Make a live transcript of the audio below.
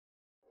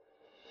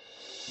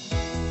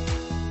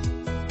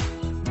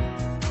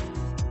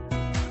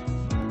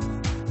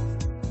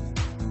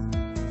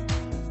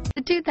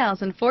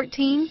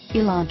2014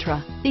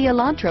 Elantra. The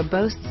Elantra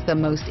boasts the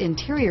most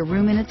interior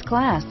room in its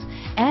class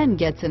and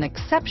gets an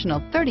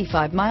exceptional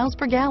 35 miles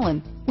per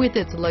gallon. With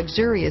its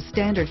luxurious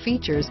standard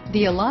features,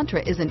 the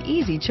Elantra is an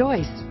easy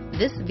choice.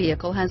 This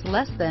vehicle has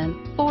less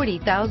than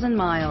 40,000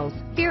 miles.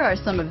 Here are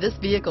some of this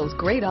vehicle's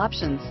great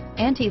options: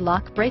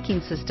 anti-lock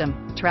braking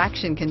system,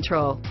 traction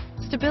control,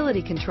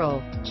 stability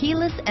control,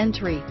 keyless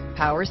entry,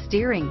 power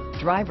steering,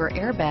 driver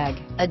airbag,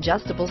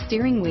 adjustable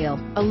steering wheel,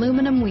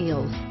 aluminum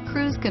wheels,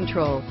 cruise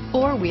control,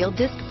 four-wheel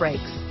disc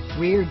brakes,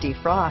 rear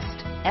defrost,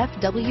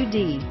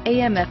 FWD,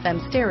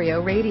 AM/FM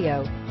stereo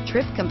radio,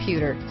 trip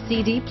computer,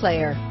 CD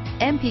player,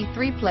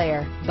 MP3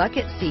 player,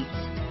 bucket seats,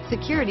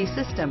 security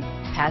system,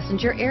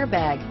 passenger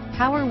airbag,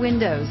 power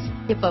windows.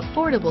 If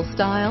affordable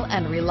style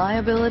and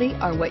reliability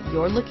are what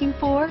you're looking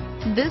for,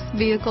 this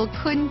vehicle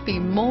couldn't be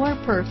more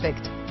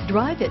perfect.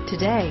 Drive it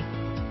today.